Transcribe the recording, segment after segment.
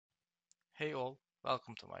Hey all,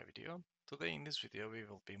 welcome to my video. Today in this video we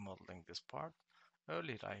will be modeling this part.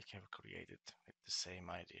 Earlier I have created with the same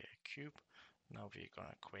idea a cube. Now we're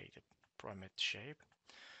gonna create a pyramid shape.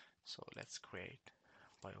 So let's create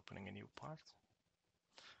by opening a new part.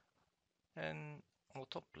 And on the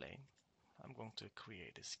top plane I'm going to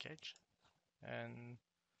create a sketch and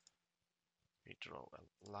we draw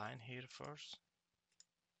a line here first.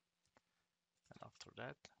 And after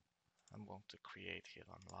that I'm going to create here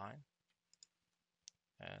one line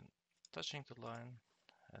and touching the line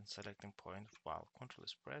and selecting point while Ctrl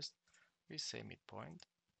is pressed, we say midpoint.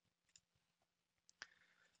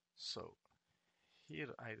 So here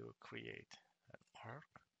I do create an arc,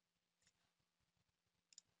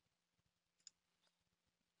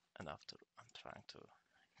 and after I'm trying to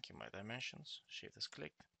give my dimensions, Shift is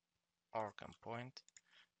clicked, arc and point,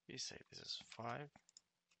 we say this is 5,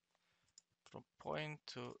 from point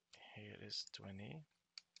to here is 20,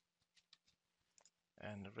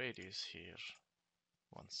 and the radius here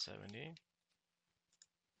 170.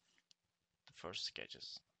 The first sketch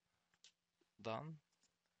is done,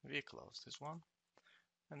 we close this one,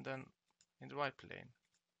 and then in the right plane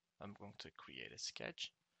I'm going to create a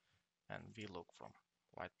sketch and we look from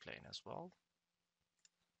right plane as well.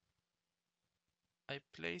 I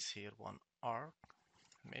place here one arc.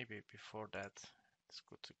 Maybe before that it's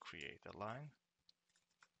good to create a line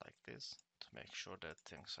like this to make sure that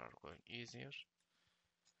things are going easier.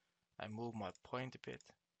 I move my point a bit.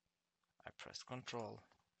 I press Ctrl,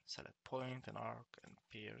 select point and arc and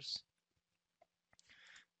pierce,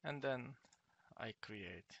 and then I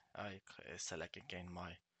select again my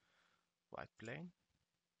right plane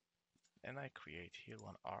and I create here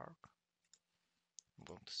one arc. I'm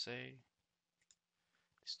going to say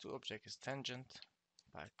this two object is tangent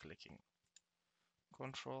by clicking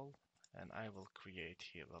Ctrl, and I will create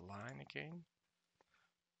here a line again,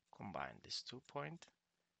 combine this 2 point,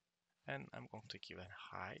 and I'm going to give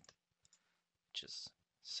a height which is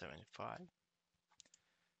 75.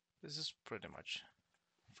 This is pretty much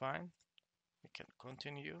fine. We can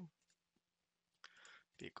continue.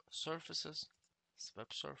 We go surfaces,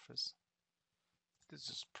 swept surface. This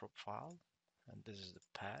is profile and this is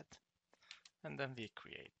the path, and then we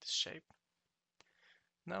create the shape.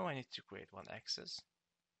 Now I need to create one axis.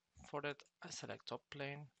 For that I select top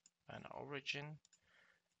plane and origin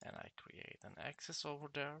and I create an axis over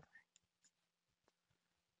there.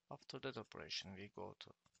 After that operation we go to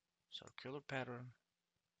circular pattern,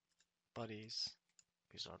 bodies,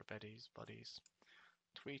 these are the bodies,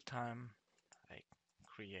 3 times I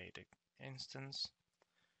create an instance,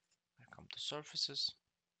 I come to surfaces,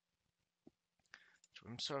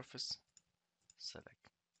 trim surface, select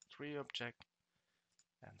 3 object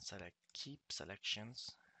and select keep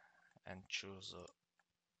selections and choose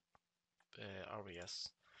areas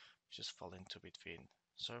which just fall into between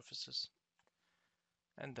surfaces,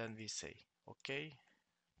 and then we say okay,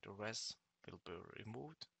 the rest will be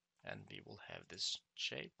removed and we will have this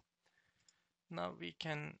shape. Now we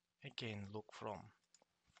can again look from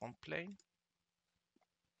plane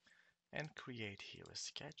and create here a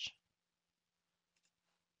sketch.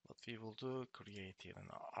 What we will do, create here an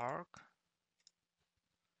arc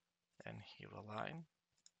and here a line,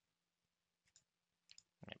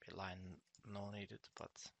 maybe line not needed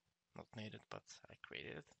but I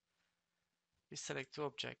created it. We select the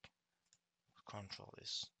object, Control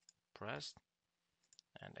is pressed,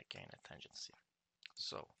 and again a tangency.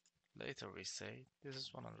 So later we say this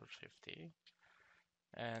is 150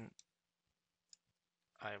 and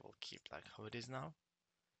I will keep like how it is now.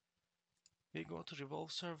 We go to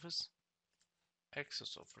revolve surface,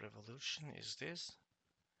 axis of revolution is this,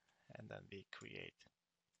 and then we create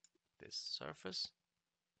this surface.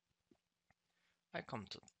 I come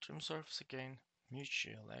to trim surface again,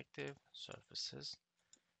 mutual active surfaces,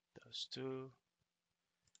 those two,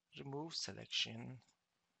 remove selection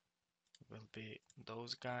will be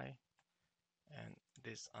those guy and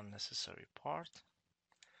this unnecessary part,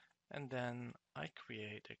 and then I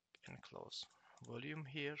create an enclosed volume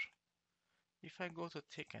here. If I go to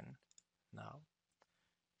thicken now,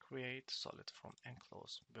 create solid from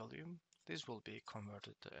enclosed volume, this will be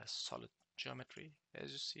converted to a solid geometry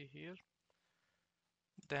as you see here.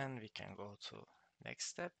 Then we can go to next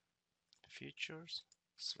step, features,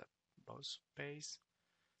 swept both base,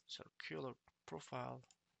 circular profile,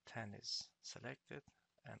 10 is selected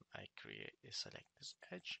and I select this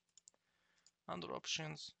edge. Under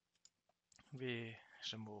options we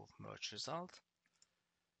remove merge result,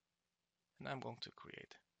 and I'm going to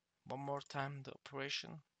create one more time the operation.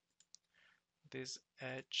 This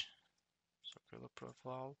edge, circular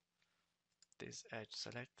profile, this edge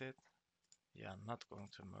selected. Yeah, I'm not going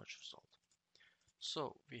to merge result.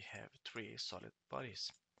 So we have 3 solid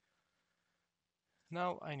bodies.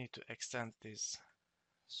 Now I need to extend these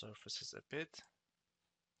surfaces a bit.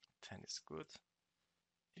 10 is good.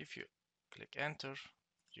 If you click enter,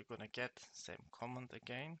 you're gonna get same command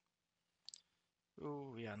again.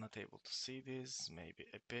 Ooh, we are not able to see this, maybe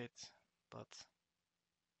a bit, but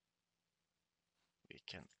we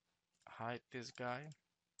can hide this guy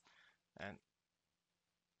and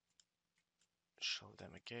show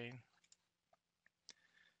them again.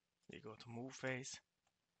 We go to move face,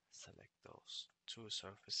 select those 2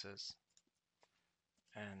 surfaces,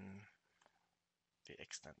 and we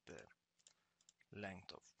extend the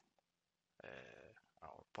length of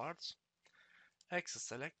our parts. X is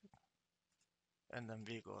selected, and then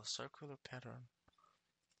we go circular pattern,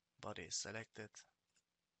 body is selected,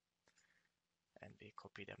 and we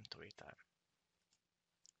copy them 3 times.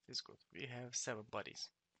 This is good. We have 7 bodies.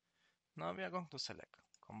 Now we are going to select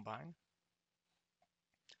combine,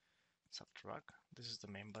 subtract. This is the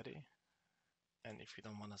main body, and if you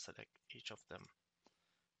don't want to select each of them,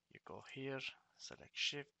 you go here, select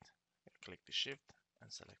shift, click the shift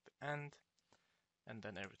and select the end, and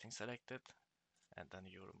then everything selected, and then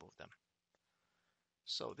you remove them.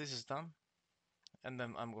 So this is done, and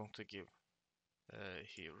then I'm going to give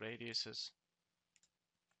here radiuses,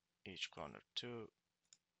 each corner 2,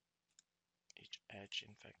 each edge,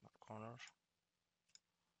 in fact not corner.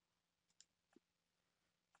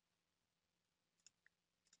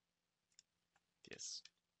 Yes,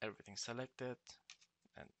 everything selected,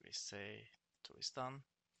 and we say 2 is done,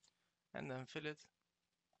 and then fillet,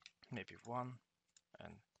 maybe 1,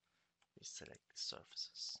 and we select the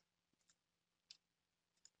surfaces.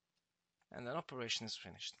 And then operation is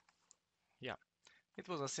finished. Yeah, it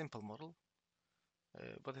was a simple model,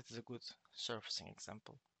 but it is a good surfacing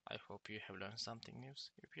example. I hope you have learned something new.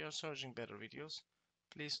 If you are searching better videos,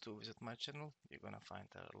 please do visit my channel. You're gonna find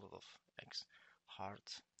there a lot of hard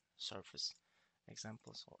surface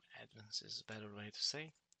examples, or advanced is a better way to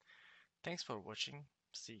say. Thanks for watching.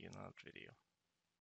 See you in another video.